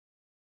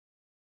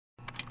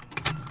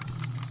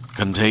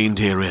Contained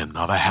herein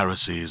are the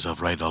heresies of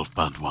Radolf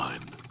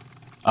Burntwine,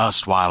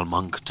 erstwhile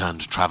monk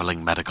turned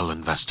traveling medical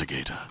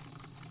investigator.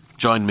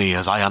 Join me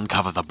as I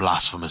uncover the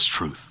blasphemous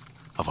truth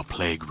of a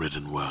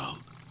plague-ridden world,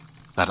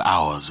 that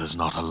ours is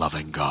not a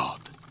loving God,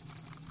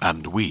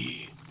 and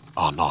we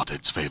are not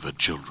its favored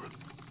children.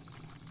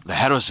 The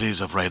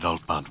heresies of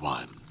Radolf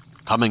Burntwine,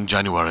 coming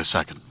January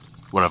 2nd,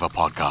 wherever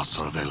podcasts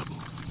are available.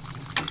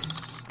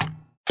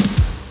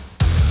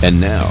 And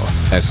now,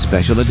 a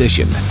special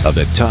edition of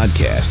the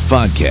Toddcast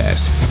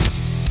Vodcast.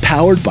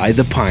 Powered by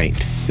The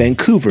Pint,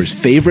 Vancouver's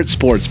favorite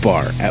sports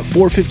bar at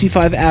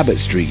 455 Abbott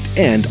Street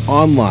and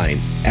online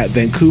at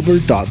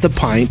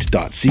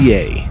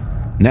vancouver.thepint.ca.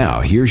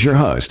 Now, here's your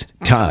host,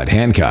 Todd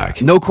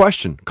Hancock. No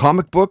question,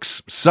 comic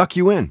books suck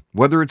you in.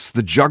 Whether it's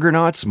the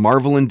juggernauts,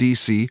 Marvel and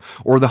DC,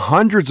 or the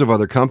hundreds of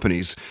other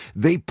companies,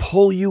 they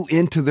pull you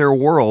into their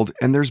world,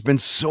 and there's been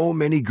so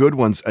many good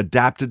ones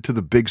adapted to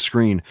the big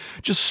screen.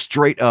 Just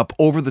straight up,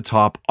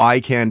 over-the-top, eye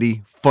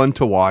candy, fun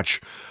to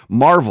watch.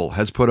 Marvel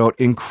has put out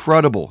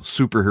incredible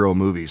superhero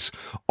movies.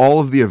 All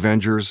of the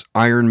Avengers,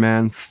 Iron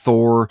Man,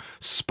 Thor,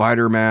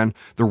 Spider-Man.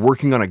 They're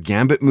working on a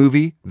Gambit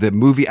movie, the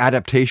movie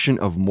adaptation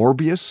of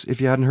Morbius,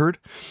 if you hadn't heard.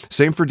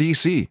 Same for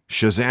DC.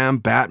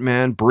 Shazam,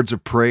 Batman, Birds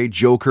of Prey,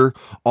 Joker,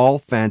 all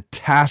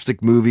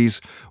fantastic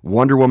movies.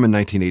 Wonder Woman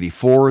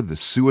 1984, The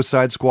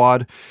Suicide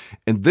Squad.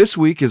 And this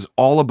week is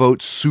all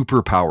about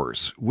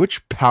superpowers.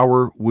 Which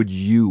power would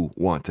you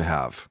want to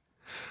have?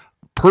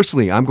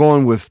 Personally, I'm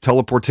going with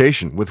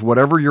teleportation, with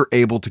whatever you're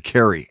able to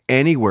carry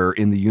anywhere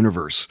in the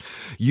universe.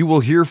 You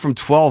will hear from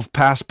 12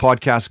 past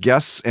podcast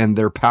guests and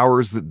their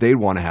powers that they'd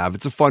want to have.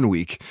 It's a fun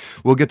week.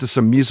 We'll get to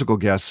some musical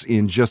guests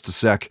in just a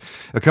sec.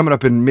 Coming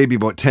up in maybe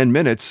about 10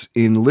 minutes,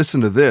 in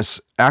Listen to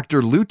This,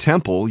 actor Lou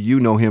Temple, you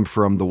know him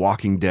from The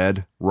Walking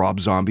Dead,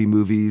 Rob Zombie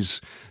movies,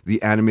 the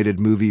animated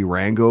movie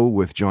Rango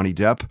with Johnny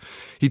Depp.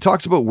 He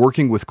talks about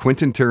working with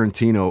Quentin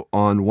Tarantino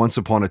on Once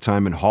Upon a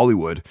Time in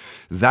Hollywood.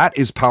 That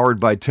is powered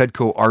by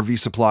Tedco RV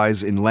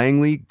Supplies in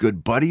Langley,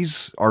 good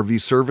buddies, RV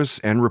service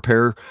and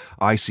repair,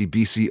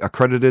 ICBC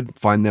accredited.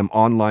 Find them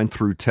online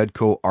through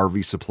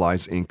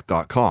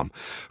TedcoRVSuppliesInc.com.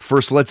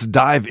 First, let's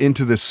dive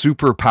into the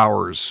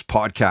Superpowers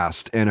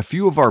podcast and a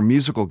few of our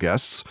musical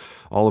guests,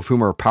 all of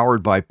whom are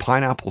powered by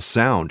Pineapple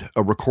Sound,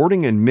 a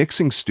recording and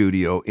mixing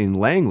studio in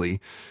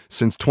Langley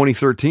since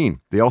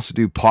 2013. They also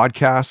do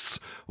podcasts,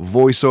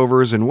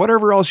 voiceovers, and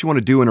whatever else you want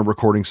to do in a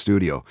recording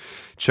studio.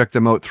 Check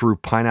them out through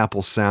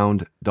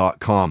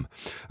pineapplesound.com.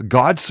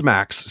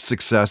 Godsmack's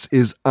success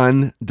is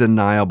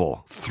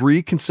undeniable.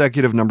 3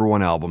 consecutive number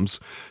 1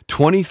 albums,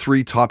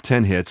 23 top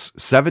 10 hits,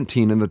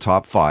 17 in the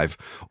top 5,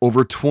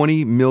 over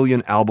 20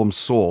 million albums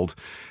sold.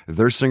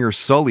 Their singer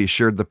Sully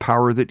shared the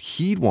power that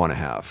he'd want to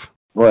have.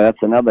 Boy, that's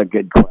another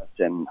good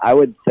question. I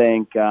would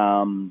think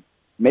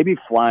maybe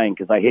flying,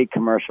 because I hate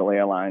commercial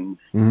airlines.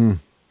 Mm.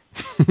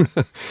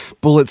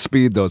 Bullet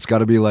speed, though. It's got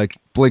to be like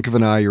blink of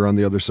an eye, you're on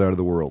the other side of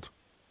the world.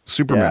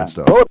 Superman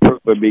stuff. Bulletproof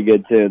would be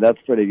good, too.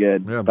 That's pretty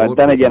good. Yeah, but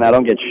then again, I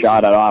don't get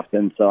shot at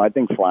often, so I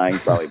think flying's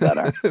probably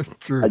better.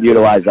 True. I'd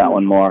utilize that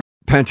one more.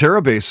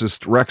 Pantera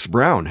bassist Rex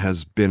Brown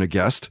has been a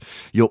guest.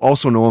 You'll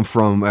also know him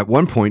from, at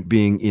one point,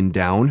 being in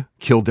Down,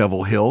 Kill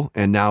Devil Hill,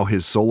 and now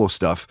his solo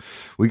stuff.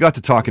 We got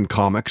to talking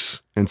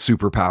comics and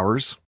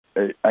superpowers.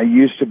 I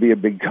used to be a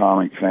big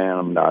comic fan.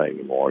 I'm not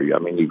anymore. I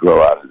mean, you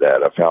grow out of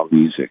that. I found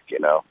music, you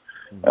know.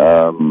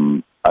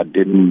 I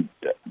didn't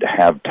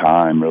have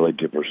time really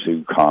to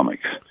pursue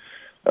comics.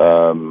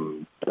 I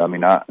mean,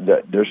 I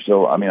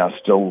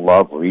still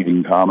love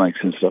reading comics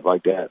and stuff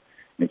like that.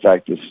 In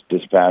fact,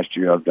 this past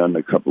year, I've done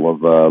a couple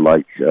of the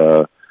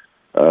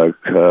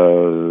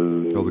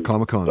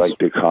Comic-Cons, like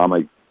the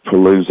Comic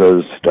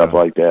Paloozas, stuff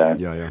like that.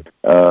 Yeah.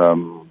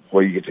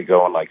 Where you get to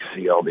go and like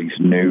see all these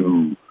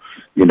new,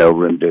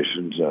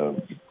 renditions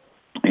of.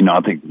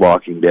 I think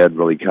Walking Dead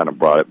really kind of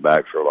brought it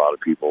back for a lot of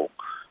people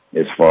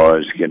as far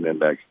as getting into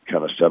that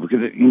kind of stuff,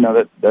 because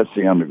that's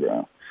the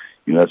underground.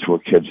 That's where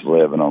kids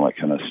live and all that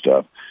kind of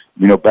stuff.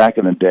 Back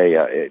in the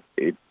day,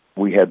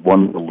 we had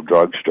one little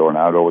drugstore, and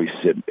I would always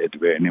sit at the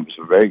very, and it was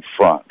the very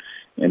front.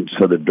 And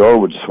so the door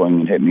would swing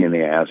and hit me in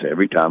the ass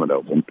every time it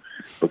opened,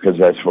 because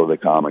that's where the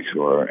comics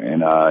were.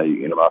 And,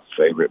 my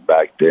favorite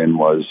back then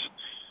was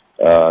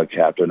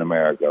Captain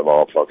America, of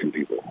all fucking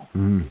people.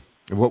 Mm.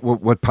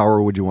 What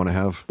power would you want to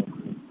have?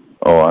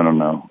 Oh, I don't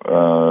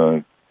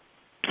know.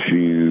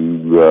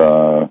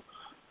 To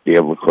be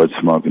able to quit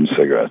smoking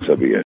cigarettes, that'd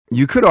be it.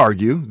 You could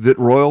argue that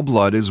Royal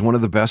Blood is one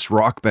of the best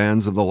rock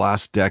bands of the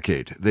last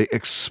decade. They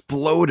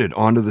exploded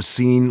onto the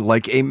scene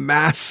like a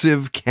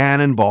massive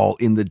cannonball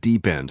in the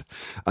deep end.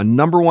 A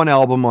number 1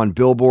 album on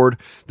Billboard.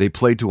 They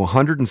played to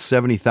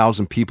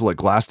 170,000 people at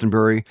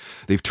Glastonbury.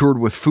 They've toured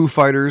with Foo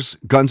Fighters,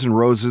 Guns N'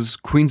 Roses,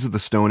 Queens of the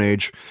Stone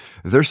Age.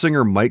 Their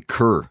singer Mike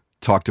Kerr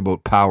talked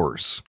about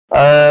powers.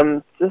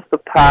 Just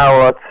the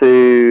power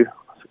to...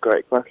 That's a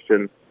great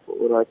question. What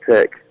would I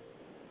pick?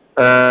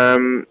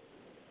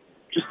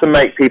 Just to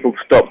make people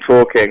stop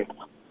talking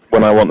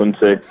when I want them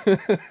to.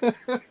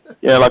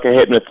 Like a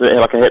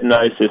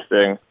hypnosis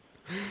thing.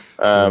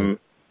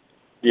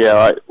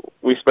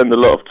 We spend a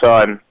lot of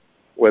time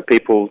where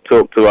people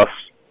talk to us.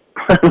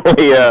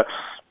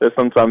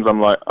 Sometimes I'm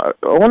like, I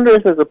wonder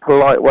if there's a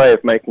polite way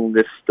of making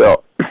this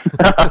stop.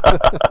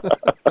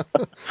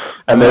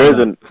 And there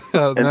isn't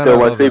until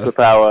my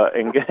superpower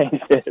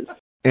engages.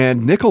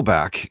 And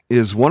Nickelback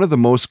is one of the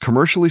most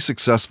commercially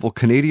successful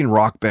Canadian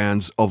rock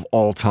bands of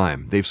all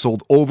time. They've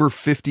sold over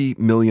 50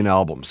 million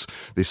albums.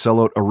 They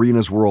sell out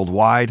arenas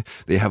worldwide.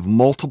 They have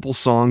multiple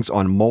songs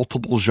on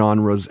multiple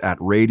genres at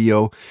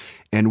radio.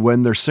 And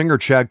when their singer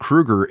Chad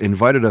Kruger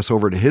invited us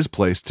over to his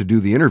place to do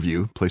the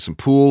interview, play some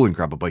pool and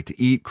grab a bite to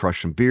eat,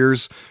 crush some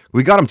beers,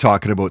 we got him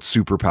talking about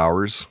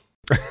superpowers.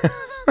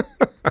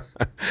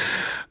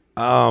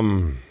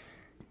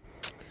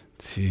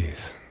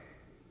 Jeez.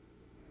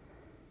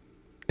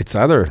 It's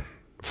either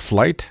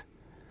flight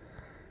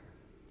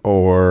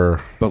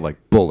or... But like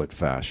bullet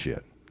fast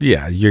shit.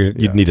 Yeah,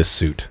 you'd need a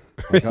suit.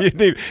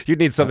 You'd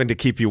need something to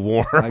keep you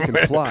warm. I can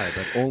fly,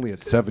 but only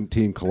at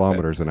 17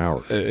 kilometers an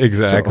hour.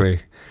 Exactly.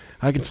 So.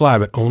 I can fly,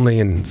 but only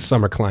in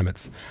summer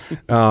climates.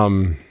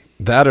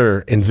 That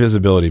or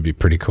invisibility would be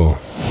pretty cool.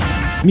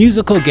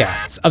 Musical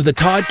guests of the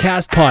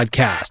Toddcast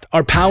podcast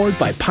are powered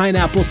by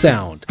Pineapple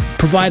Sound,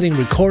 providing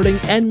recording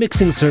and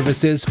mixing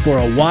services for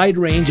a wide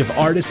range of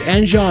artists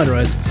and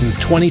genres since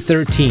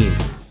 2013.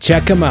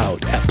 Check them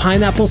out at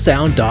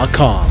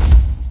pineapplesound.com.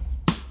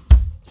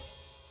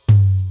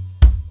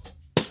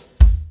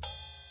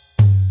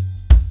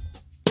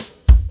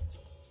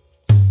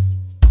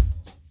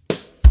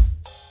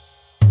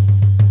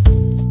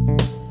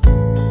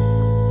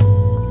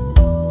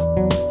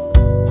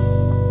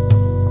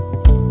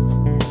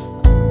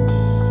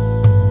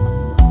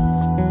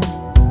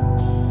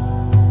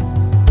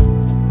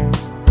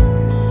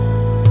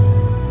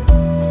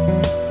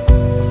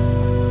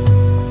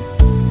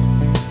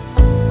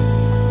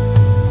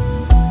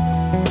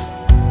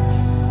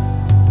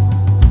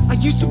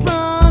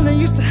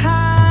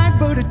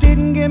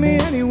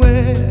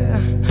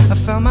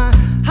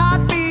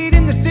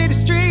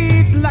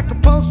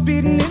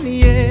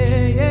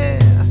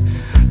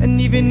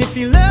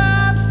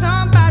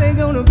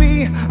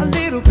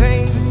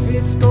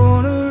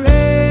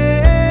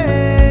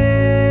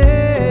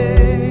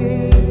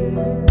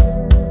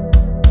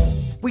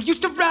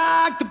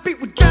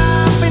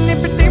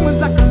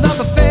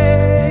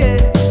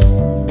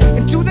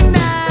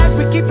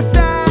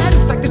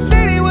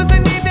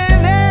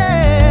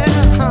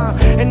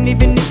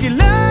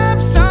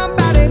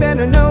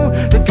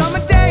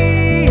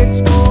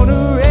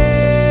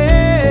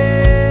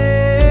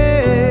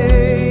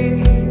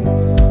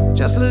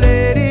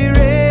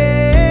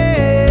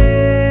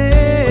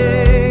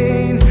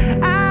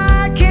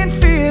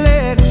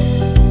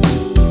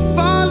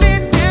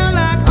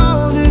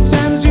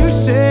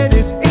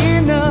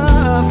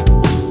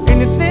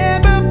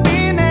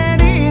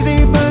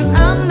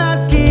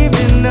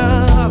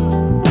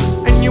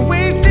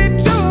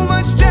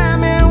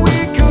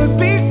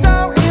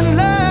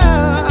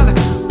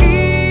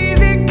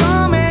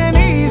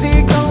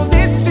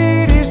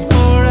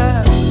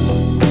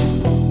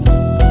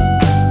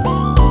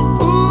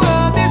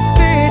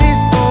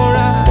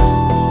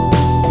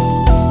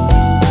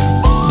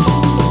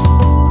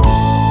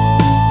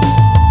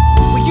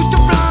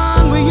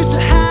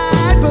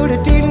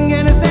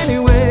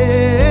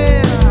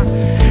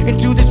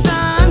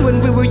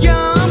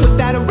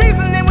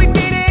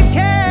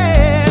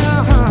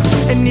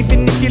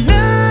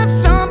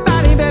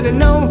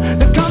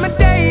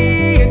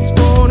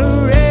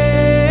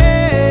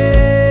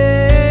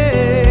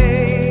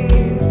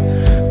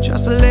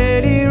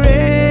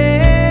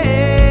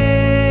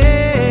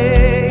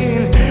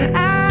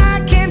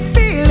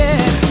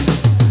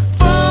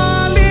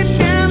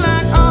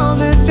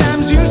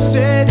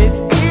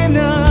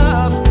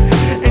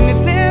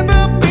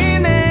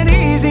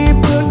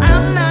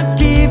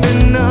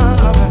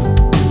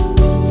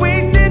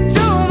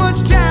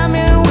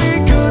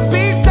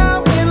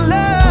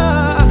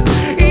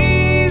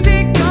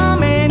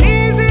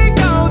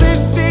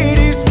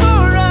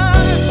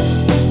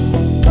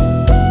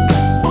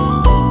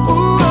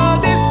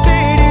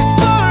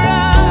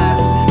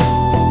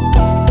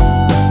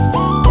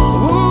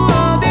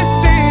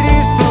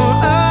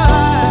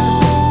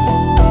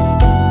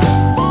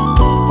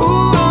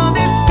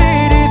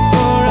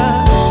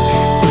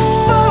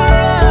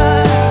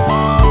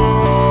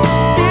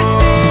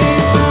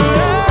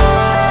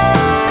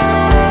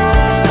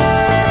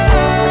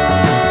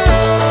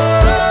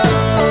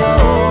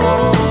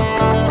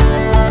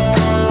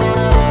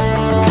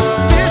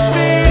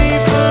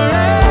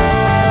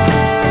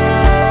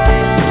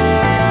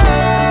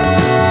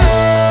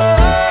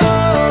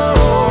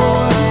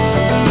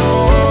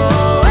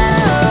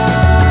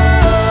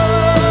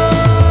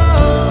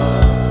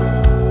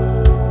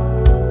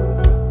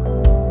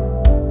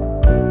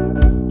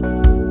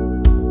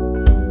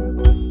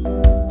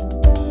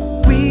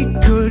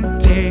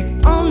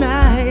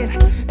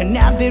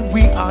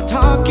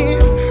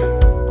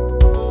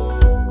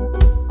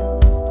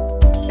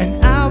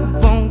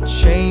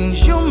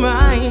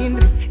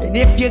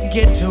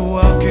 Get to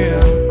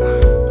walking,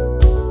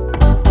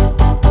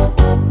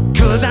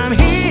 'cause I'm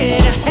here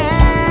to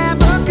have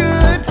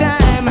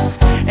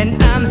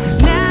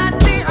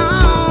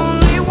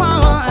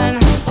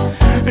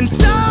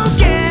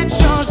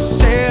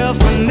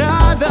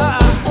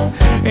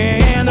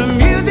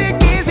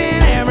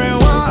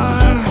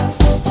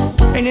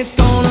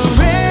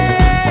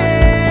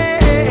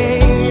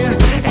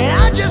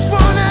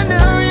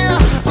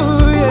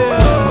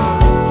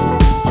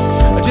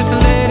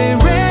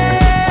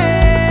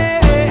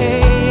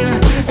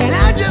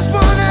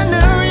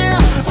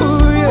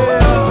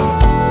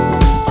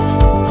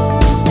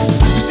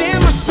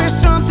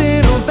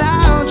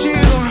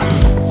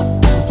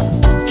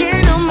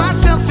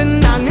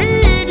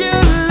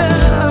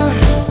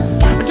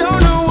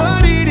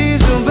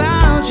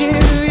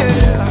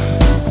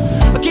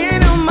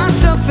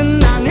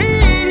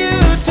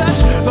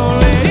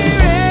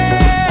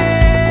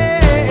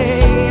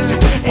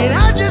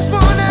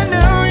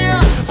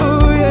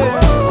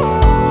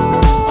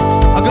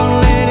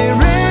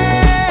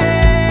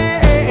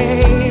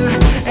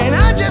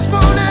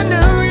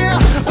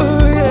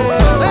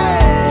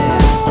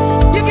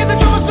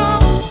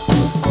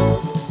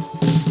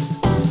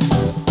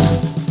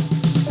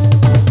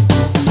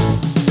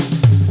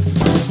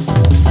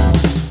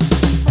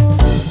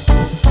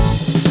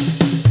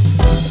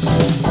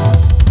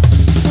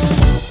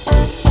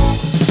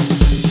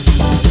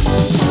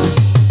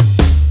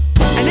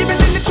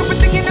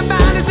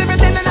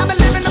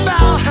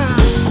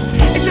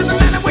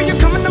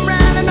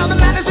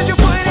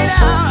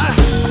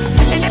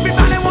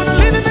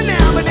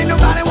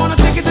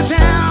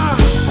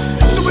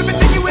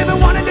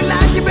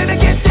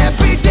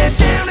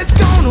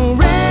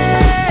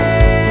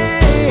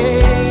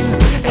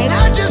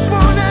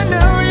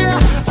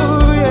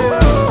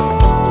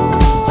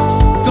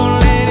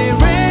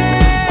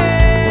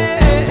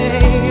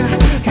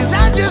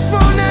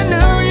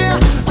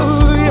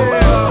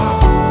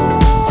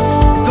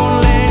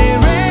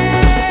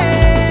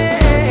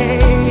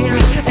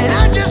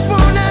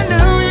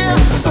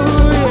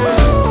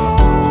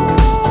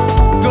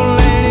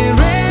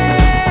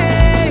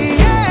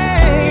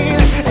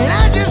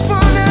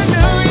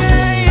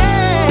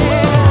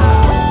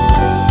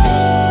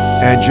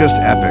And just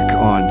epic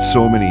on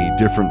so many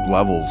different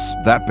levels.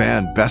 That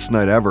band, Best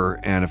Night Ever,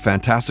 and a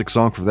fantastic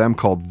song for them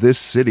called This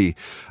City.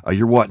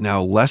 You're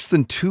now less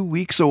than 2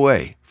 weeks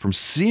away from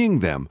seeing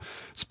them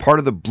as part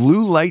of the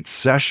Blue Light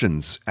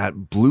Sessions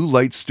at Blue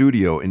Light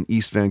Studio in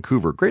East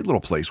Vancouver. Great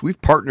little place.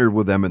 We've partnered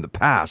with them in the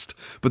past,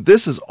 but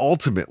this is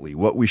ultimately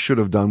what we should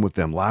have done with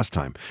them last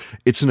time.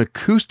 It's an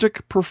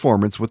acoustic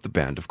performance with the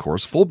band, of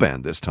course, full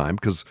band this time,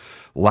 because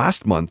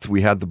last month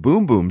we had the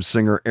Boom Boom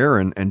singer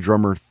Aaron and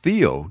drummer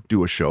Theo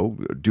do a show,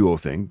 duo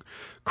thing.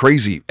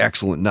 Crazy,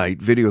 excellent night.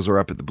 Videos are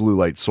up at the Blue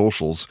Light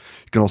socials.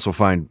 You can also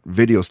find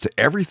videos to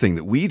everything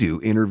that we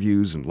do,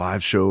 interviews and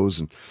live shows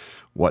and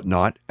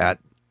whatnot at,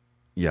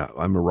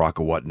 I'm a rock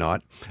of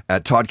whatnot,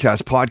 at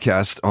Toddcast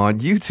Podcast on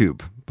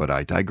YouTube. But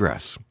I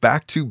digress.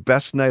 Back to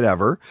Best Night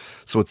Ever.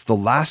 So it's the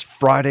last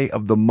Friday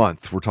of the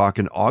month. We're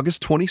talking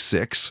August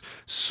 26,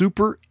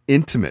 super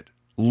intimate,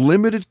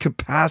 limited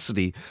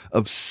capacity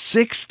of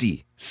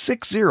 60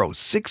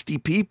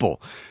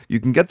 people. You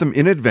can get them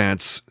in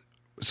advance,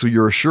 so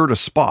you're assured a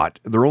spot.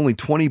 They're only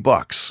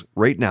 $20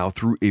 right now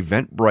through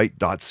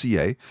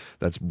eventbrite.ca.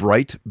 That's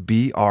Bright,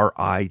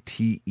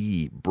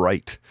 B-R-I-T-E,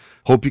 Bright.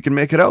 Hope you can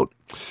make it out.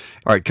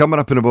 All right, coming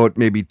up in about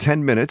maybe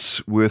 10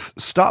 minutes with,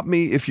 stop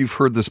me if you've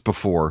heard this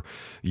before,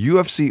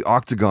 UFC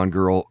Octagon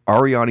girl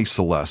Ariane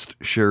Celeste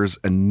shares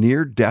a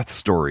near-death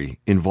story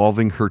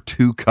involving her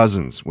two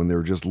cousins when they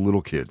were just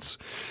little kids.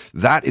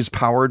 That is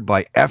powered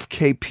by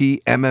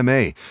FKP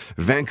MMA,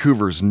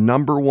 Vancouver's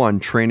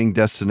 #1 training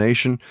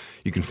destination.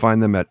 You can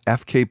find them at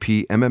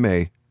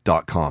fkpmma.com.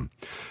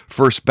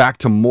 First, back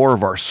to more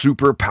of our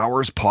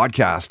Superpowers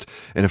podcast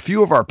and a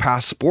few of our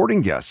past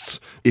sporting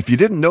guests. If you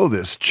didn't know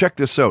this, check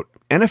this out.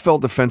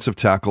 NFL defensive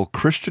tackle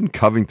Christian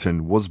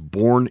Covington was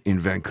born in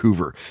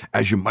Vancouver.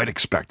 As you might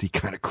expect, he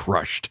kind of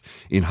crushed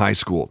in high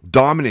school.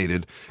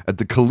 Dominated at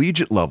the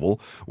collegiate level,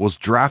 was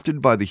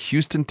drafted by the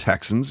Houston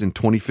Texans in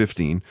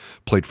 2015,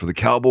 played for the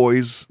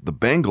Cowboys, the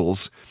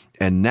Bengals,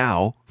 and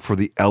now for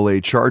the LA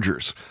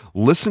Chargers.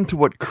 Listen to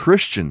what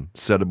Christian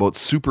said about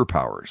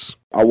superpowers.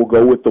 I will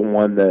go with the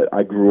one that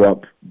I grew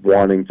up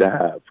wanting to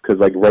have. Because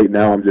like right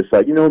now I'm just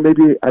like,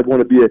 maybe I'd want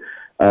to be a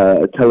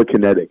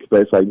telekinetic.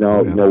 But it's like,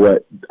 no, You know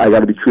what? I got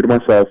to be true to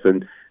myself.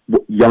 And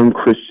young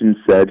Christian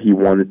said he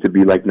wanted to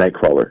be like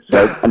Nightcrawler.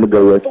 So I'm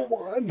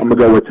gonna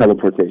go with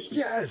teleportation.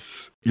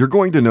 Yes. You're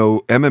going to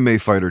know MMA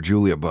fighter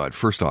Julia Budd,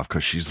 first off,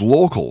 because she's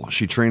local.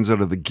 She trains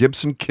out of the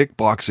Gibson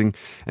Kickboxing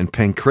and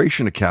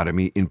Pancration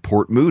Academy in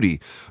Port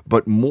Moody.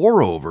 But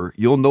moreover,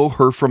 you'll know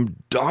her from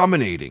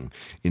dominating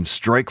in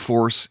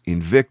Strikeforce,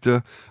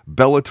 Invicta,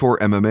 Bellator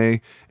MMA,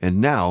 and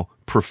now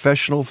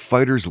Professional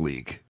Fighters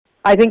League.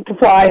 I think to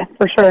fly,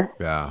 for sure.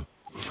 Yeah.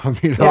 I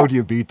mean, how do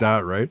you beat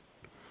that, right?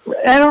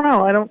 I don't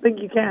know. I don't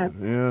think you can.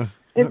 Yeah.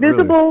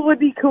 Invisible would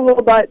be cool,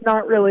 but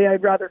not really.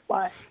 I'd rather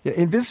fly. Yeah,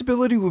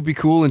 invisibility would be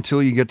cool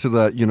until you get to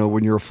that,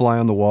 when you're a fly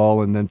on the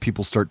wall and then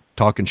people start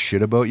talking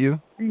shit about you.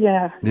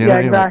 Yeah,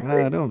 exactly.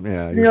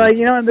 You're like,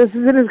 this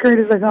isn't as great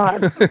as I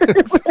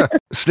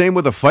thought. Staying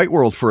with the fight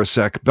world for a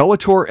sec,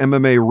 Bellator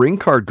MMA ring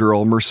card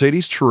girl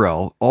Mercedes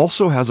Terrell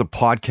also has a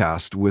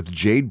podcast with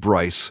Jade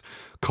Bryce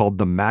called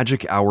the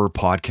Magic Hour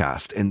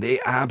Podcast, and they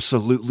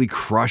absolutely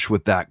crush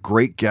with that.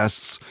 Great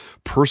guests,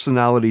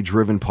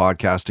 personality-driven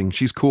podcasting.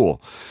 She's cool.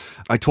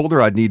 I told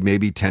her I'd need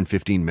maybe 10,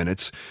 15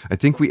 minutes. I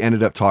think we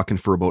ended up talking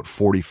for about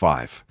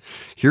 45.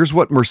 Here's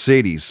what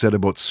Mercedes said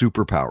about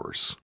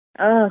superpowers.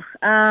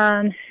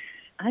 I'm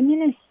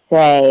going to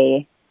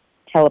say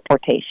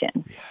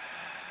teleportation.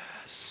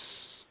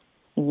 Yes.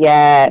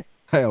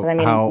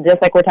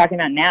 Just like we're talking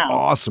about now.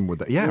 Awesome with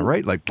that. Yeah,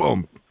 right? Like,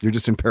 boom, you're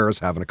just in Paris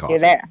having a coffee. You're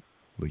there.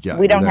 We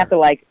don't have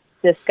to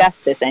discuss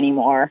this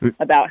anymore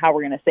about how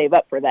we're going to save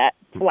up for that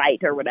flight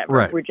or whatever.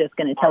 Right. We're just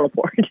going to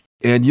teleport.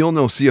 And you'll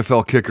know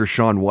CFL kicker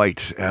Sean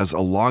White as a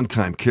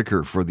longtime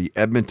kicker for the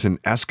Edmonton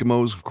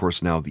Eskimos, of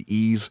course now the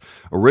E's,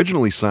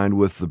 originally signed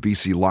with the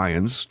BC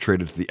Lions,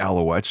 traded to the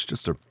Alouettes,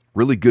 just a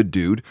really good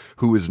dude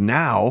who is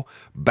now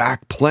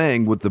back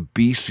playing with the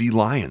BC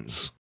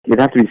Lions.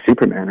 You'd have to be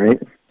Superman,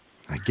 right?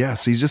 I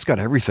guess. He's just got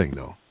everything,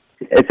 though.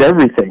 It's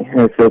everything.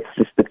 It's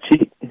just a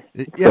cheat.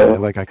 Yeah,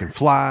 like I can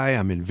fly,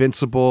 I'm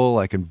invincible,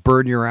 I can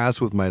burn your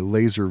ass with my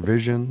laser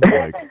vision.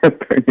 Like,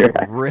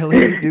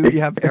 really? Dude,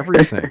 you have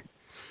everything.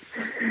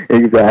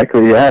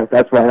 Exactly, yeah.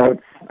 That's why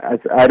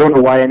I don't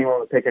know why anyone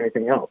would pick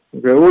anything else.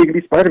 You can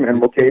be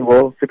Spider-Man. Okay,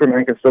 well,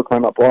 Superman can still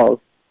climb up walls.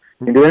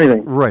 He can do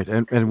anything. Right,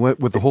 and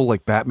with the whole,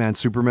 Batman,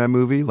 Superman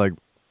movie,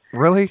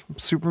 really?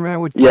 Superman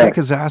would kick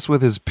his ass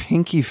with his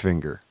pinky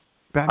finger.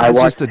 Batman's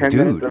just a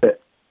dude.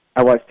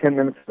 I watched 10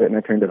 minutes of it and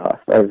I turned it off.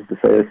 I was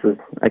just like,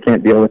 I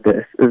can't deal with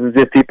this. This is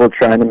just people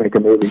trying to make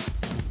a movie.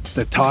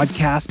 The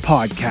Toddcast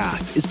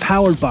Podcast is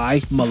powered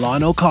by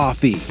Milano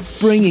Coffee,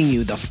 bringing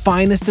you the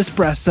finest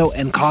espresso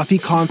and coffee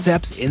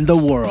concepts in the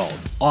world.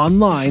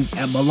 Online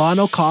at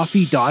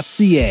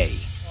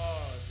milanocoffee.ca.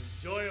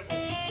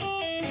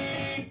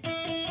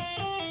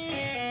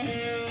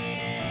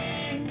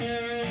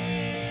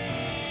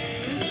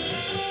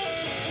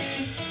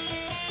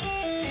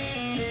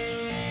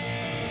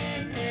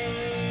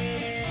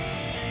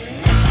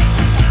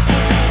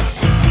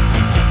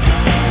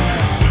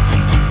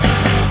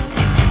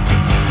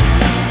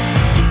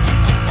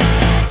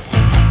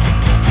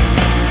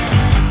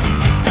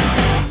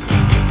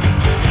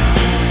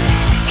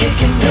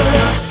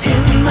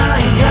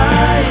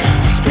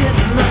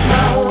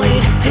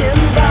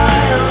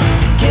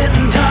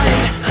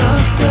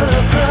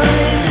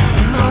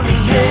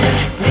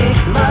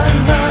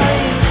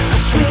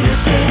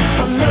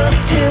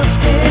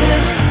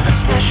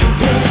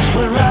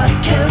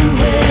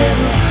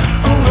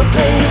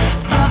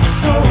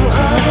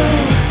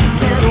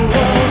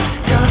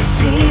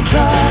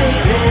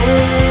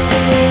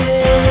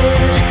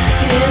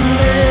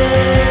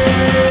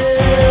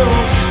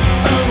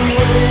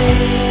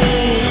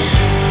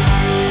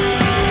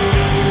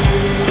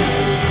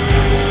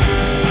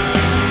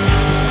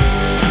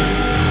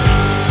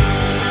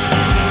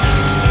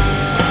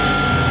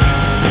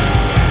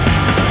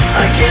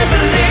 I can't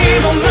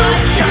believe how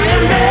much I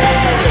am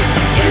in.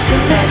 Can't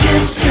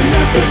imagine,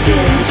 cannot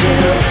begin to.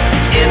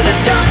 In the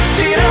dark,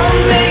 it all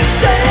makes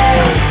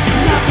sense.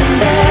 Nothing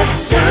bad,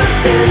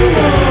 nothing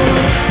wrong.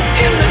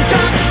 In the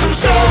dark, I'm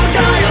so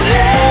dialed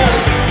in.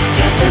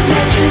 Can't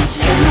imagine,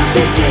 cannot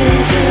begin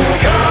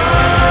to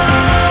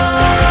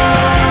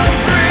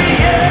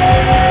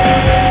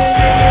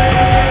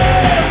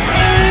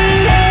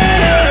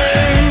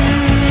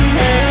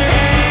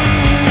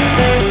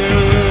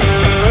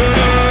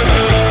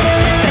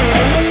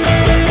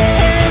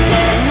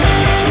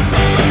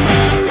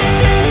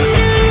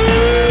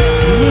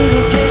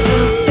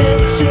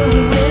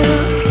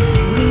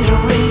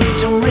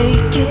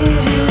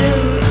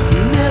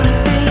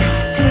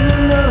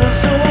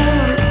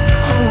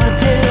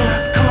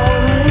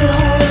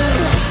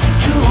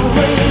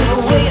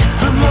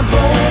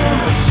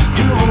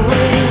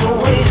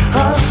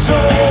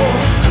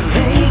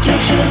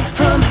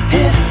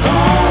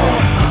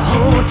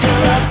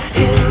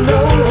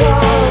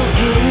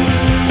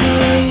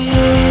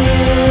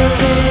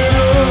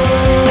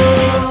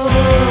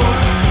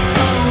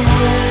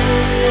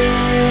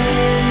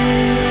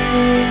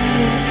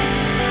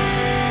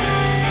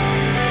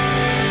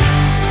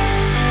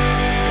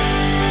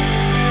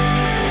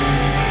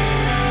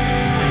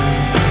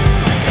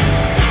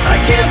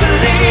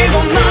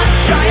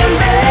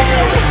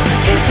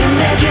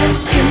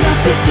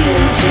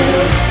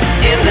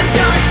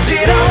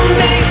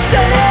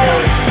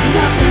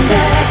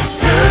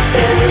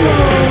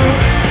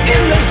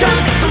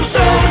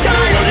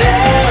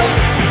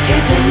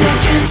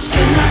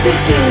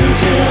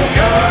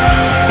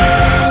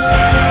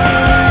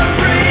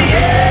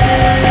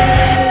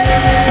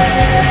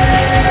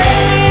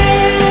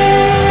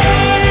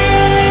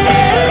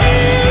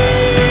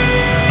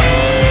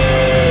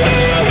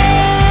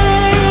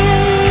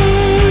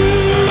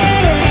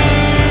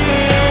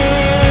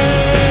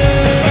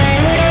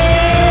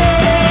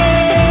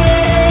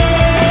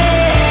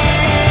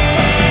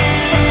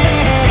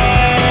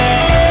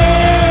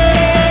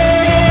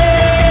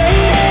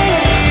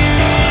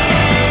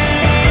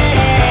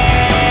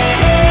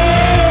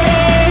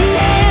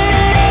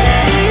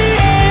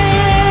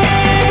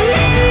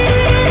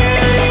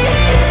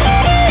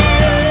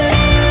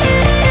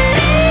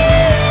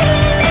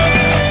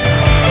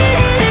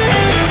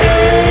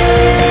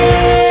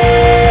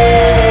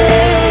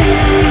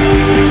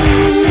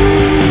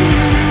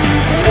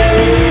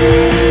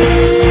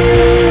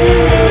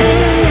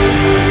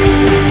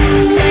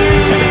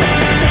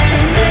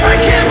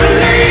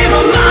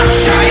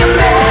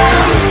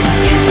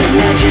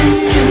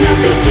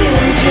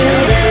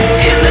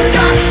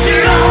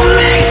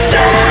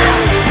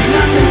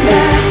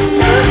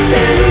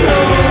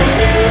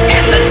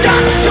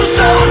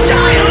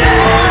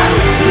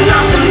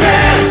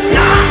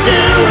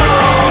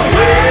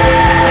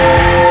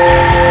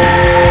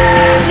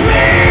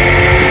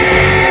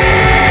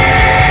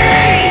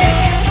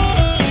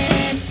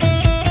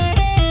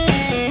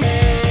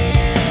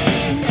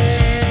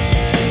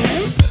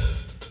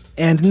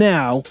And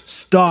now,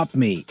 stop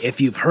me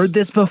if you've heard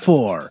this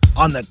before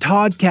on the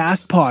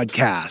Toddcast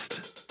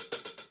podcast.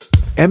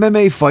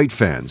 MMA fight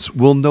fans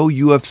will know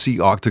UFC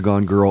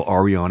Octagon girl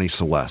Arianny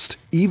Celeste.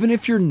 Even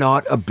if you're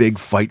not a big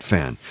fight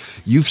fan,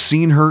 you've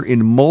seen her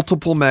in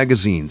multiple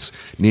magazines,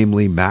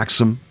 namely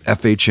Maxim,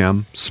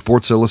 FHM,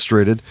 Sports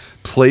Illustrated,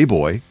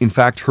 Playboy. In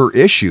fact, her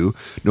issue,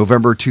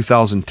 November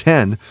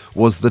 2010,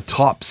 was the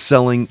top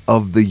selling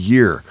of the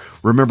year.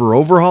 Remember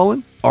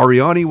Overhauling?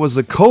 Arianny was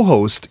a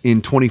co-host in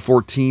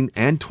 2014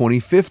 and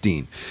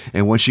 2015,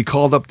 and when she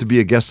called up to be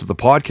a guest of the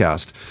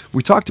podcast,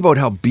 we talked about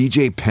how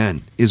BJ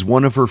Penn is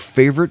one of her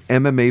favorite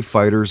MMA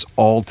fighters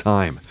all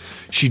time.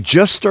 She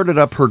just started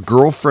up her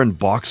girlfriend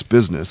box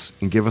business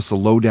and gave us a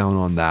lowdown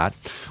on that.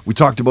 We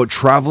talked about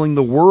traveling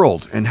the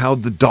world and how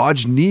the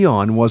Dodge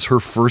Neon was her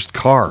first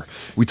car.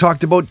 We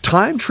talked about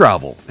time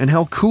travel and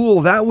how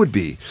cool that would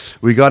be.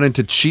 We got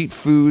into cheat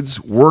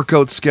foods,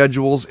 workout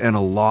schedules, and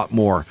a lot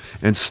more.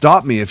 And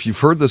stop me if you've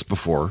heard this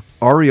before.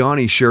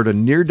 Arianny shared a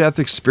near-death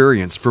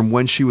experience from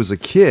when she was a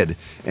kid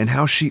and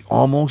how she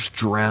almost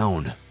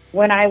drowned.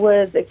 When I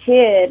was a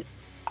kid,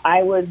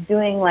 I was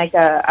doing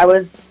I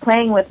was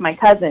playing with my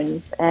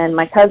cousins, and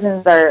my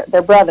cousins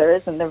they're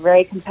brothers, and they're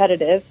very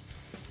competitive,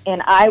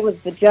 and I was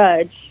the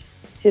judge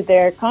to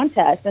their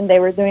contest, and they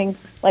were doing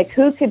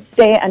who could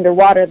stay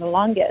underwater the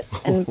longest,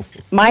 and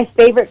my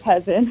favorite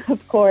cousin,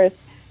 of course,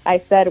 I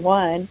said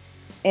won,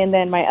 and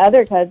then my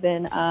other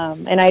cousin,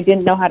 and I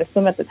didn't know how to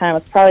swim at the time, I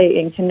was probably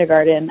in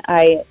kindergarten,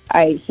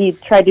 he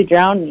tried to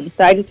drown me,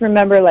 so I just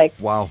remember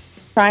wow,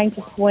 trying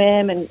to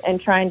swim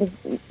and trying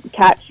to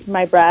catch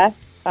my breath.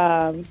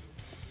 And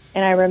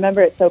I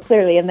remember it so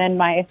clearly. And then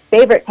my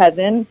favorite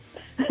cousin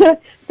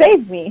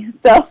saved me.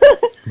 So,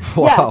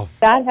 wow.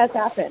 Yeah, that has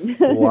happened.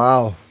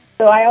 Wow.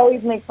 So I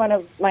always make fun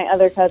of my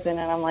other cousin,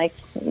 and I'm like,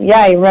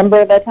 yeah, you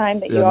remember the time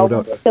that you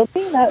almost killed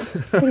me? That's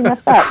pretty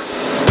messed up.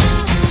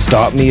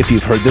 Stop me if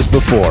you've heard this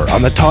before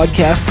on the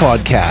Toddcast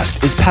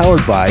podcast is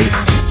powered by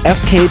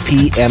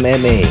FKP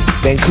MMA,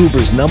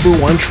 Vancouver's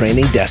 #1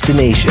 training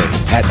destination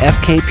at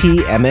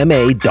fkpmma.com.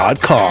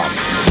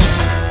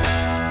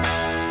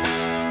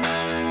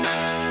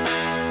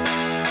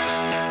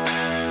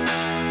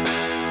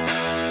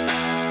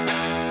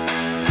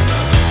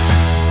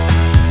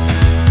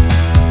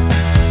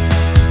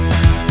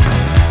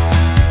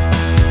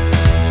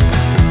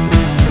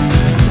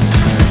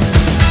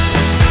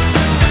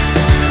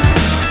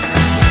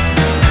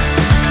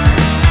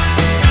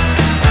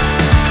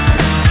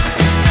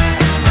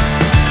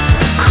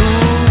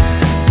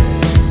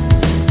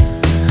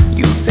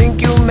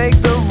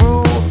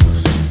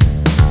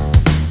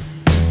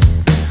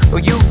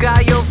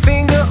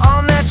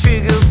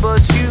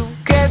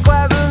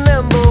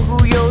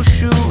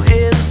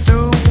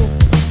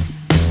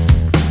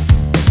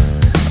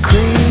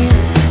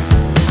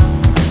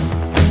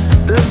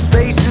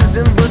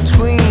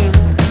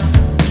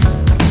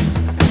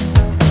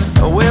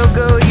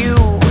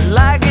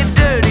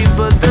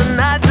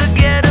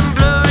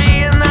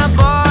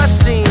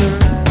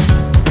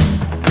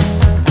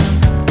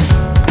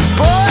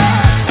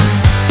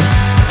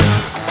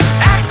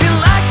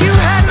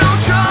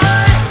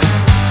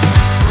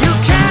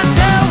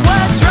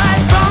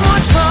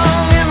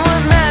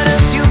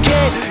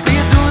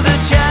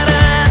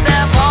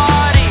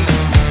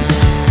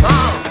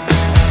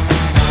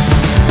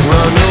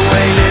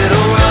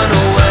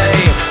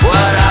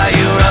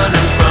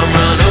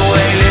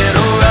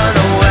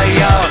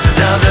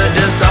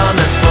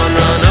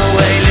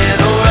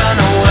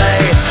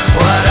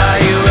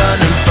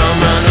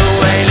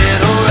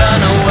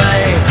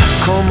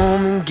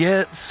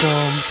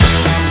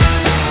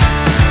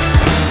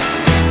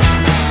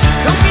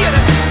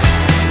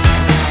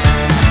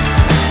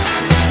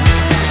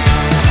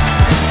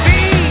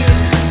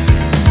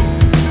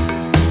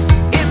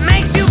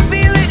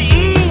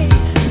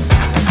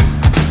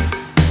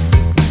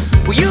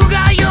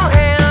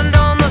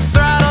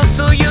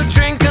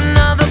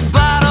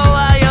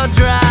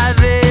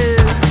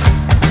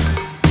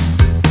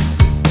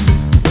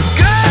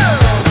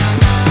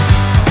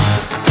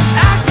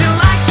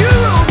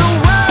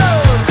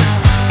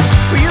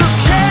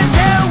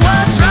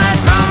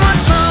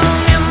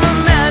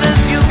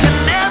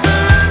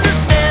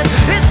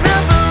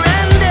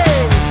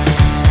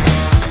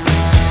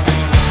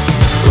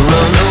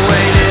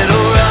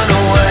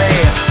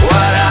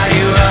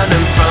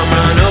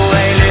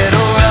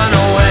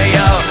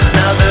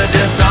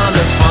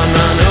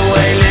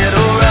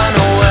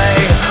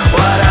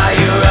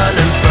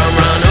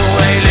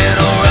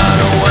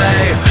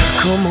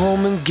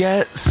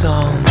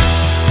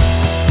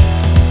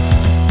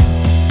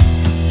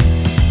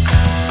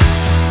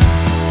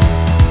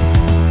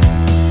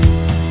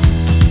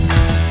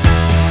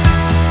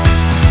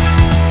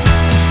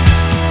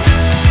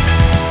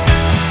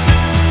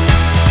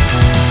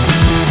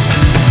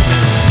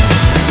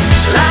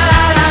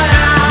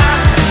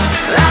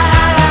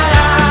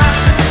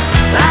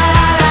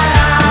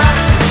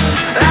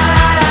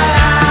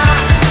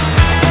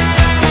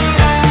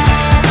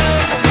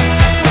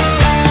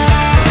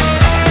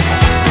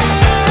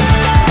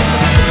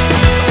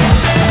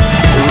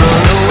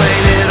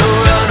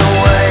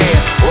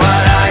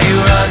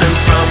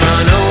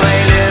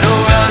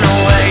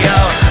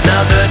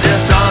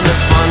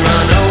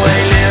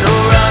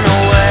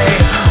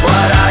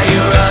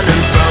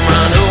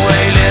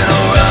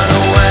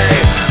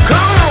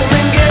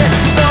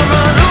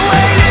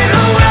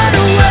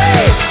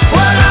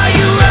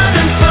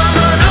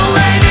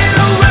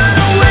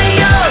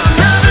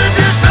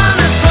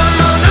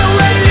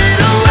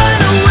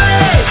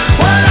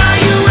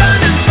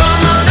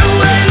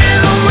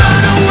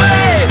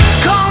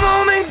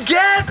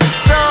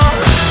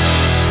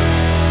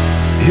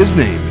 His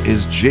name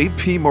is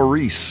J.P.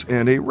 Maurice,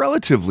 and a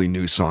relatively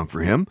new song for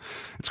him.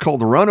 It's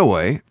called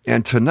Runaway,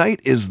 and tonight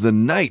is the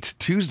night,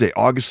 Tuesday,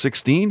 August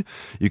 16.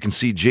 You can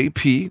see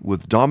J.P.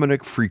 with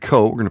Dominic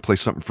Fricot. We're going to play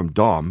something from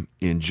Dom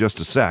in just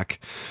a sec.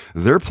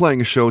 They're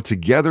playing a show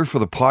together for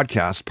the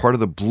podcast, part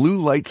of the Blue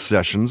Light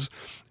Sessions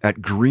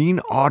at Green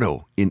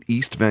Auto in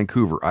East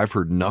Vancouver. I've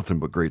heard nothing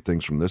but great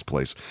things from this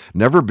place.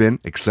 Never been,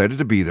 excited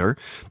to be there.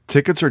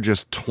 Tickets are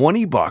just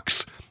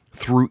 $20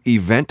 through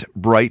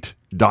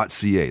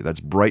Eventbrite.ca. That's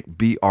Bright,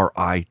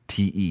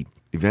 B-R-I-T-E,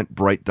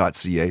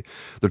 eventbrite.ca.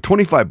 They're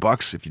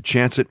 $25 if you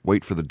chance it.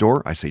 Wait for the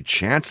door. I say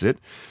chance it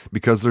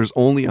because there's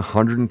only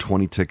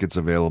 120 tickets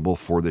available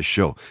for this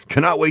show.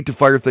 Cannot wait to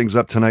fire things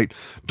up tonight.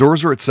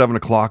 Doors are at 7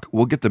 o'clock.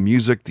 We'll get the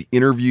music, the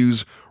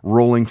interviews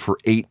rolling for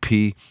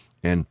 8p,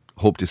 and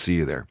hope to see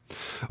you there.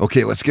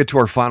 Okay, let's get to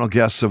our final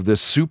guests of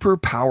this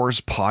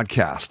Superpowers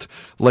podcast.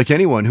 Like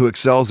anyone who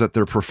excels at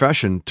their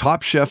profession,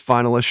 Top Chef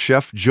finalist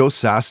Chef Joe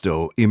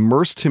Sasto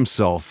immersed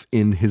himself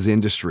in his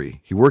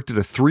industry. He worked at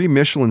a 3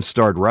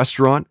 Michelin-starred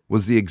restaurant,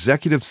 was the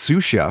executive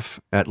sous chef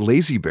at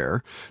Lazy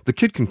Bear, The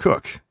Kid Can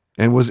Cook,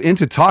 and was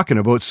into talking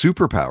about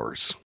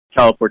superpowers.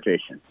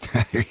 Teleportation.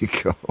 There you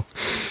go.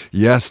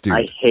 Yes, dude.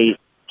 I hate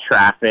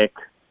traffic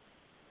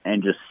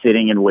and just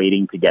sitting and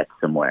waiting to get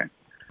somewhere.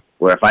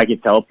 where if I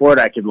could teleport,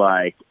 I could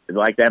like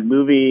that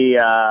movie,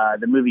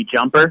 the movie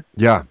Jumper.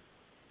 Yeah.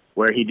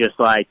 Where he just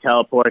like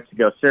teleports to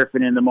go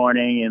surfing in the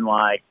morning in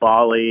like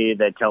Bali,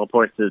 then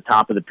teleports to the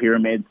top of the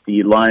pyramids to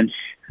eat lunch,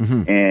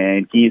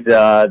 and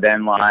Giza,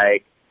 then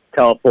like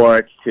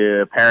teleports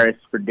to Paris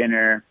for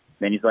dinner.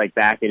 Then he's like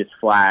back at his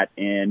flat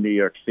in New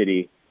York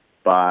City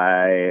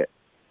by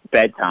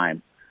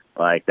bedtime.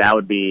 Like that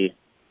would be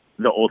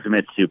the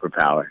ultimate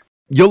superpower.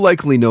 You'll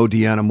likely know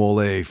Deanna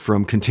Mole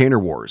from Container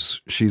Wars.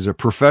 She's a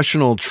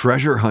professional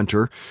treasure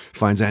hunter,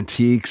 finds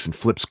antiques and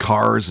flips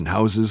cars and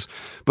houses.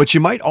 But you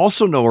might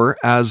also know her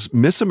as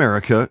Miss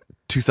America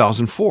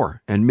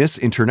 2004 and Miss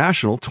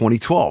International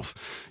 2012.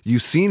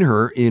 You've seen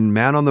her in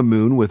Man on the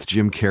Moon with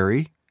Jim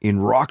Carrey, in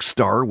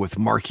Rockstar with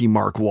Marky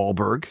Mark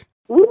Wahlberg.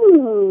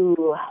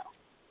 Ooh,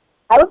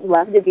 I would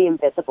love to be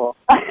invisible.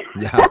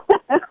 Yeah,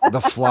 the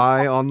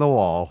fly on the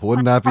wall.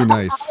 Wouldn't that be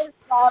nice?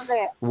 Love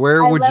it.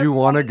 Where would you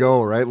want to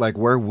go, right? Like,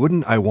 where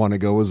wouldn't I want to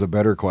go is a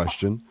better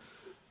question.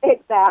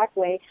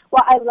 Exactly.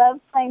 Well, I love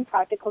playing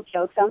practical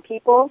jokes on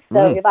people.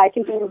 So if I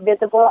can be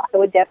invisible, I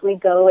would definitely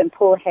go and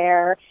pull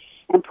hair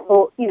and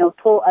pull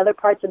other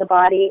parts of the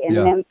body and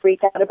then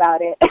freak out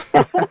about it.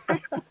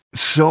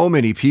 So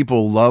many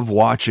people love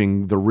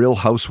watching the Real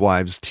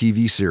Housewives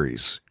TV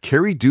series.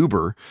 Carrie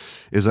Duber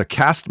is a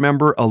cast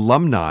member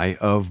alumni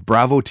of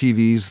Bravo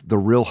TV's The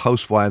Real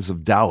Housewives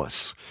of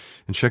Dallas.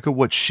 And check out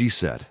what she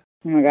said.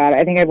 Oh my God,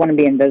 I think I'd want to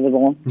be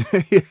invisible.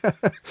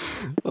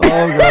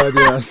 Oh God,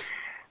 yes.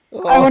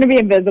 I want to be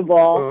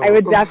invisible. I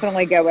would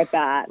definitely go with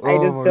that. I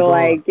just feel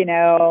like,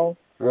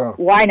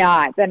 why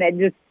not? Then it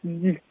just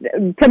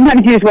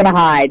sometimes you just want to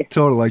hide.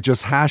 Totally, like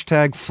just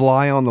hashtag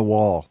fly on the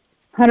wall.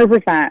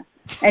 100%.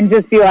 And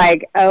just be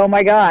like, oh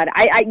my God.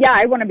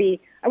 I want to be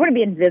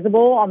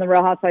invisible on the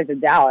Real Housewives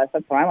of Dallas.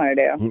 That's what I want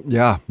to do.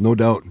 Yeah, no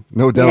doubt.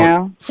 No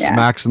doubt.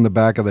 Smacks in the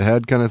back of the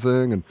head kind of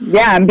thing. And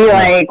be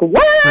like,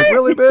 what? Like,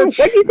 really, bitch?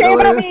 What'd you say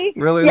about me?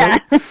 Really? Yeah.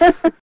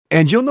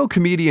 And you'll know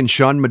comedian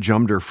Sean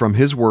Majumder from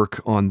his work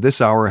on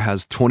This Hour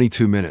Has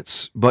 22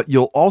 Minutes, but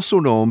you'll also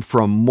know him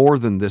from more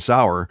than This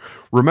Hour.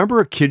 Remember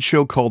a kid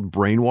show called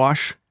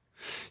Brainwash?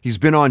 He's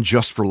been on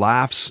Just for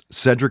Laughs,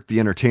 Cedric the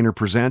Entertainer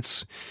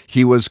Presents.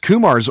 He was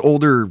Kumar's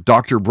older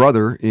doctor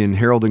brother in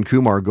Harold and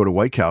Kumar Go to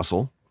White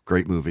Castle.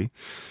 Great movie.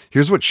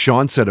 Here's what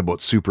Sean said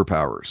about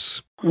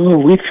superpowers. Oh,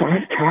 we've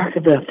talked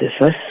about this.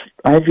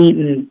 I've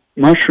eaten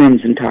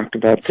mushrooms and talked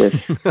about this.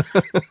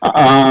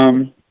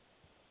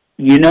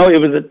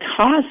 It was a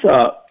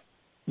toss-up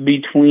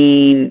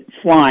between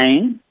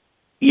flying,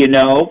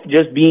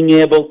 just being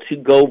able to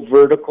go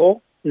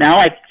vertical. Now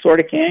I sort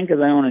of can because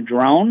I own a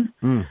drone,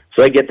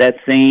 so I get that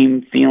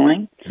same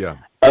feeling. Yeah.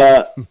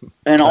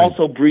 And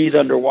also breathe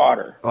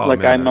underwater.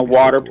 I'm a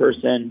water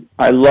person.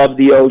 I love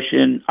the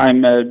ocean.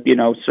 I'm a,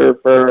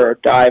 surfer or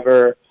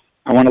diver.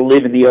 I want to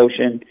live in the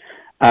ocean.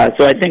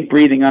 So I think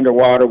breathing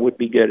underwater would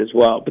be good as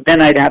well. But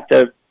then I'd have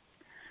to,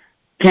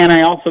 can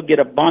I also get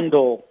a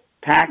bundle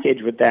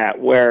package with that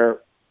where,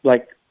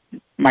 like,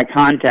 my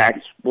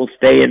contacts will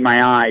stay in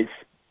my eyes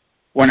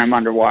when I'm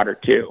underwater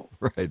too?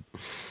 Right.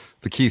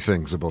 The key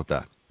things about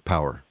that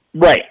power.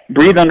 Right.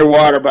 Breathe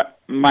underwater, but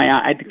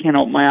I can't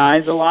open my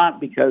eyes a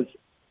lot because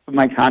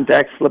my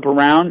contacts slip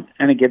around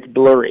and it gets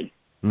blurry.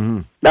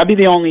 Mm-hmm. That'd be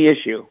the only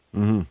issue.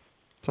 Mm-hmm.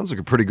 Sounds like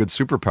a pretty good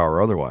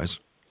superpower otherwise.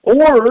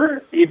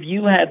 Or if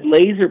you had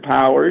laser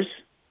powers,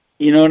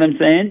 you know what I'm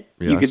saying?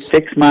 Yes. You could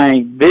fix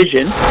my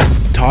vision.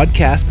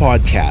 Toddcast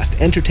Podcast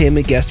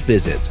entertainment guest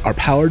visits are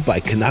powered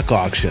by Canuck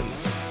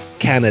Auctions,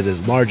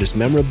 Canada's largest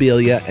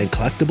memorabilia and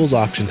collectibles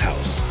auction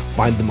house.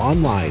 Find them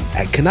online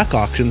at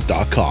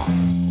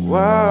canuckauctions.com.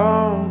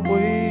 Wild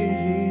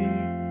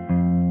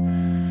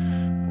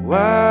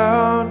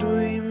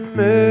we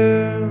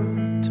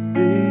meant to be,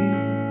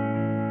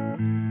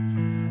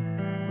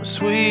 my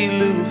sweet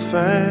little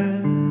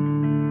fantasy.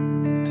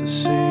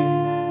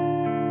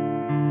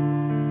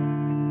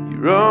 You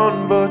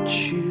run but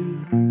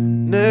you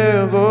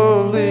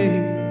never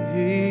leave.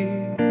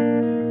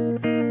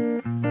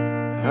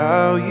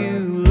 How you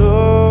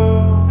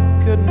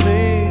look at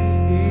me,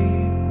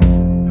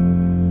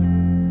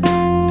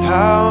 and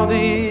how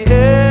the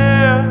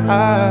air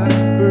I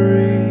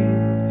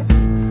breathe,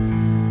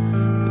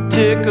 the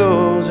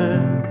tickles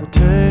and the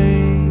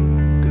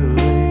tingling,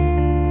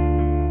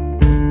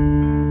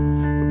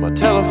 but my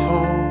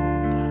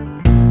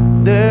telephone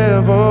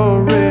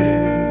never rings.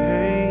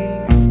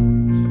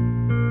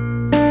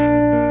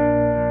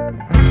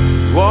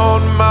 You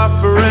want my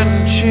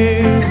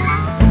friendship,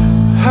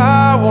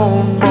 I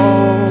want more.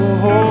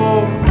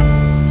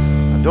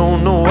 I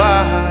don't know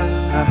why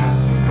I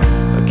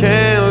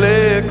can't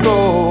let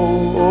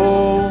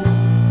go.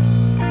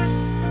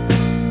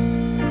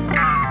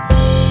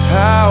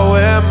 How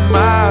am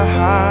I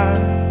high?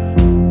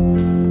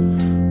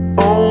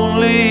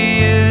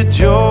 Only a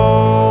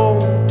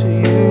joke to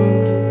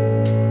you.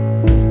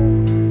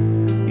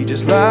 You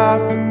just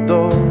laugh at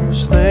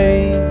those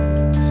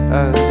things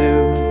I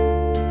do.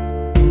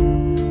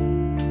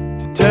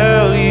 To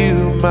tell you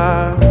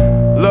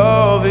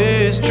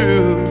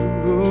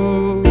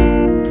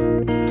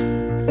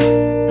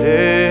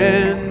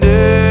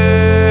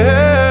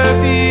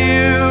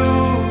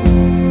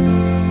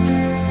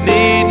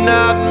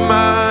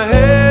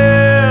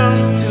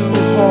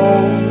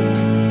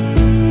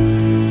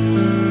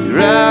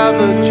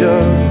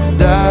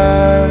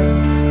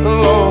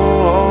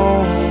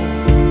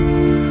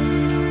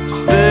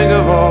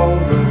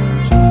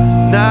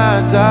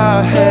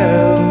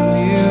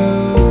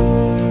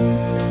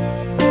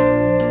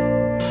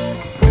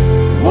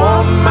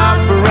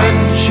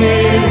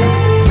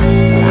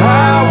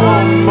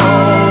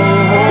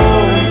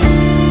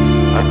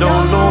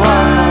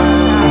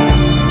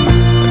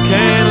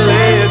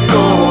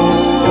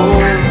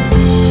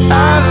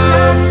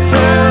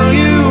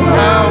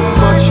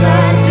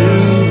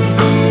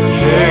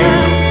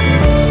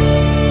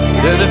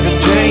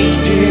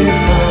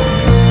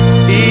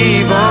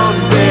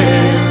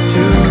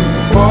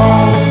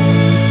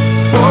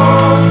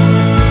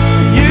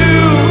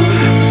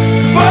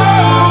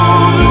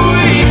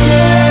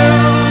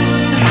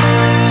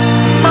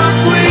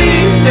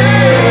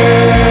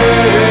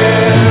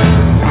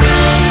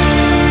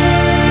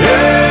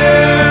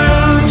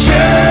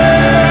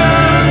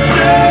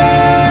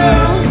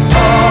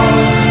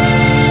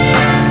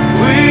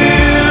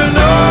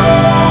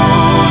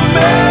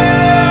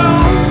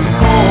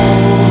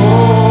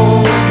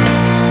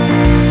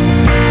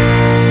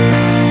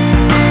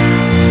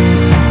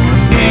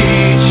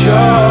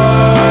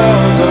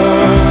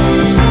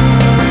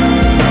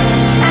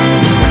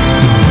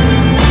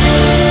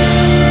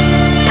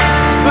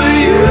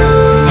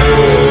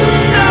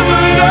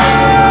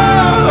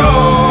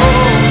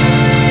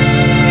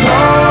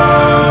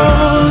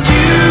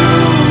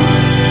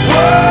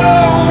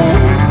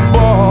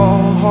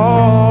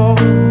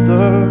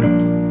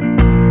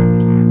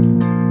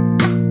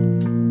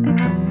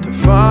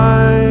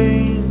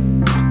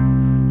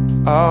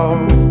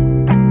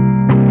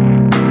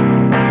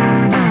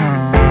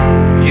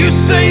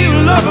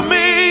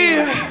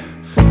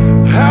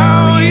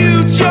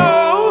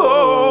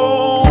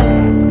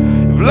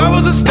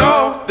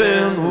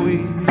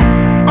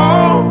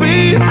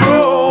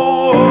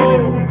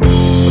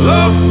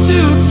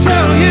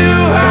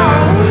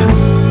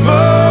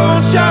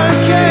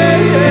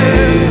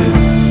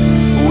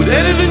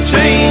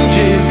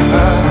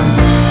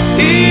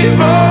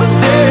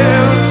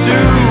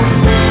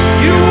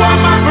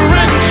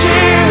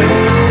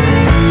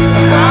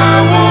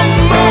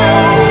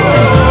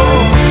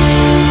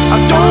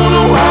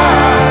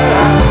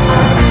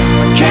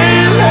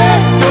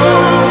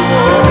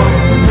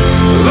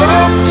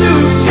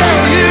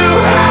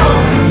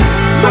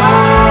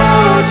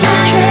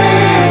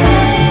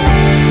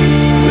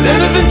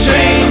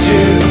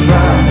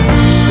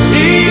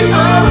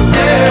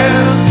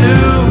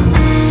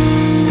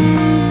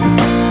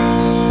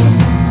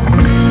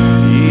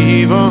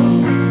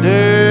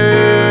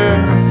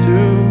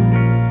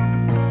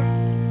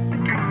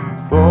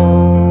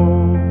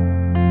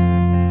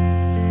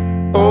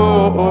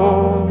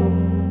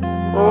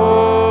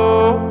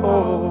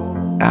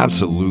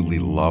absolutely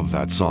love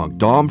that song.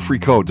 Dominic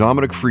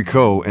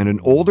Fricot, and an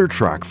older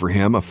track for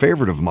him, a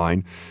favorite of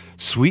mine,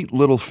 Sweet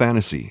Little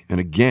Fantasy. And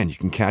again, you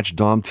can catch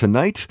Dom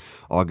tonight,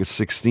 August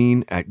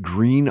 16, at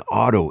Green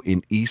Auto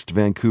in East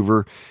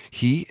Vancouver.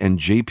 He and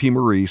JP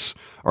Maurice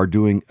are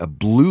doing a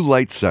blue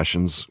light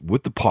sessions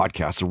with the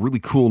podcast. A really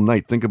cool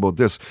night. Think about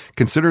this.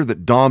 Consider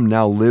that Dom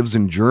now lives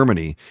in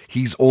Germany.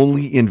 He's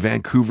only in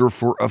Vancouver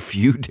for a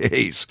few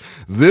days.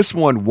 This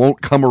one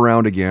won't come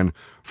around again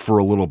for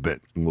a little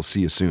bit, and we'll see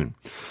you soon.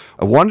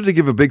 I wanted to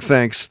give a big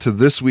thanks to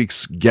this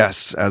week's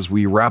guests as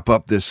we wrap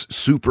up this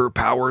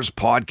Superpowers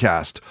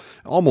podcast.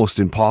 Almost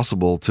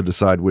impossible to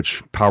decide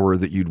which power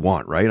that you'd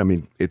want, right? I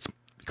mean, it's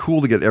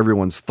cool to get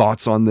everyone's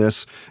thoughts on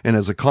this. And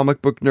as a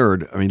comic book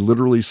nerd, I mean,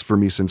 literally for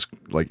me since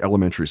like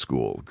elementary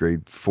school,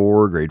 grade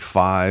 4, grade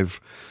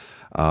 5,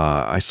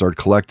 I started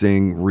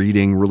collecting,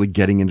 reading, really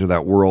getting into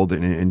that world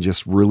and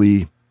just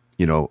really,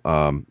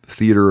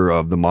 theater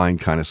of the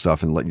mind kind of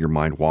stuff and letting your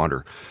mind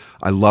wander.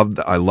 I love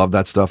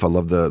that stuff. I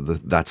love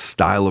that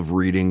style of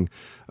reading.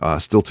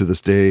 Still to this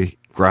day,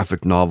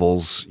 graphic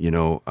novels,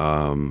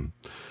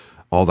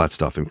 all that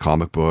stuff in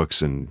comic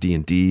books and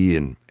D&D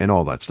and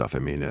all that stuff. I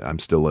mean, I'm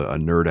still a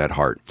nerd at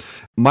heart.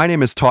 My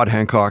name is Todd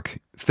Hancock.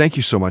 Thank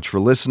you so much for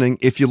listening.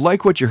 If you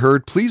like what you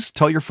heard, please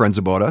tell your friends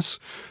about us.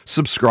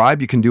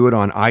 Subscribe. You can do it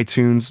on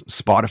iTunes,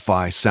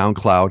 Spotify,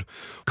 SoundCloud.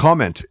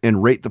 Comment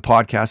and rate the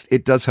podcast.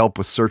 It does help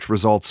with search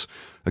results.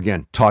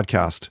 Again,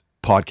 Toddcast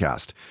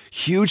Podcast.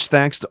 Huge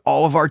thanks to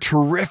all of our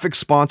terrific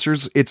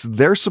sponsors. It's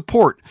their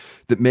support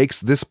that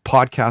makes this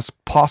podcast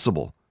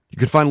possible. You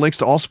can find links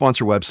to all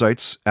sponsor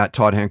websites at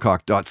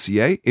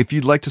toddhancock.ca. If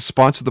you'd like to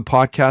sponsor the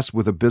podcast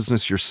with a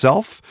business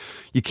yourself,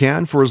 you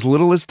can for as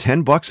little as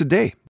 $10 a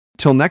day.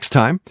 Till next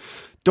time,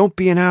 don't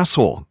be an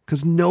asshole,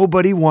 because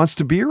nobody wants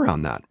to be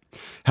around that.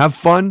 Have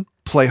fun,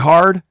 play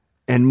hard,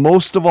 and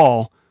most of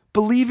all,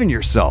 believe in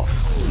yourself.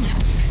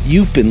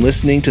 You've been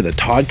listening to the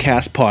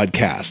Toddcast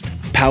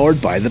Podcast, powered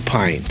by The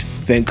Pint,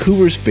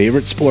 Vancouver's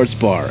favorite sports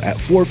bar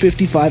at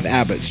 455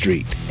 Abbott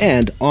Street,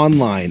 and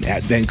online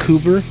at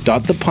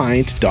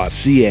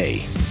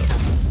vancouver.thepint.ca.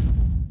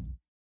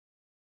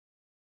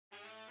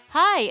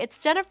 Hi, it's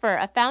Jennifer,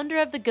 a founder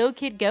of the Go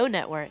Kid Go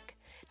Network.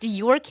 Do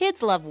your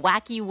kids love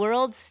wacky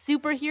worlds,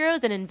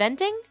 superheroes, and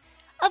inventing?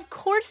 Of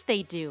course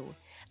they do.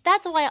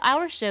 That's why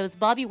our shows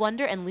Bobby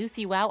Wonder and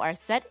Lucy Wow are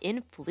set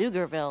in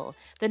Pflugerville,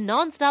 the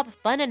non-stop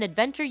fun and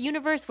adventure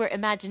universe where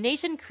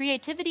imagination,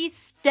 creativity,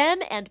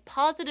 STEM, and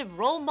positive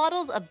role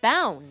models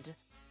abound.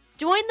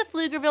 Join the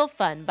Pflugerville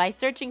fun by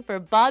searching for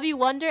Bobby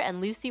Wonder and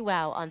Lucy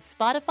Wow on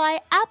Spotify,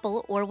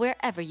 Apple, or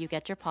wherever you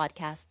get your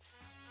podcasts.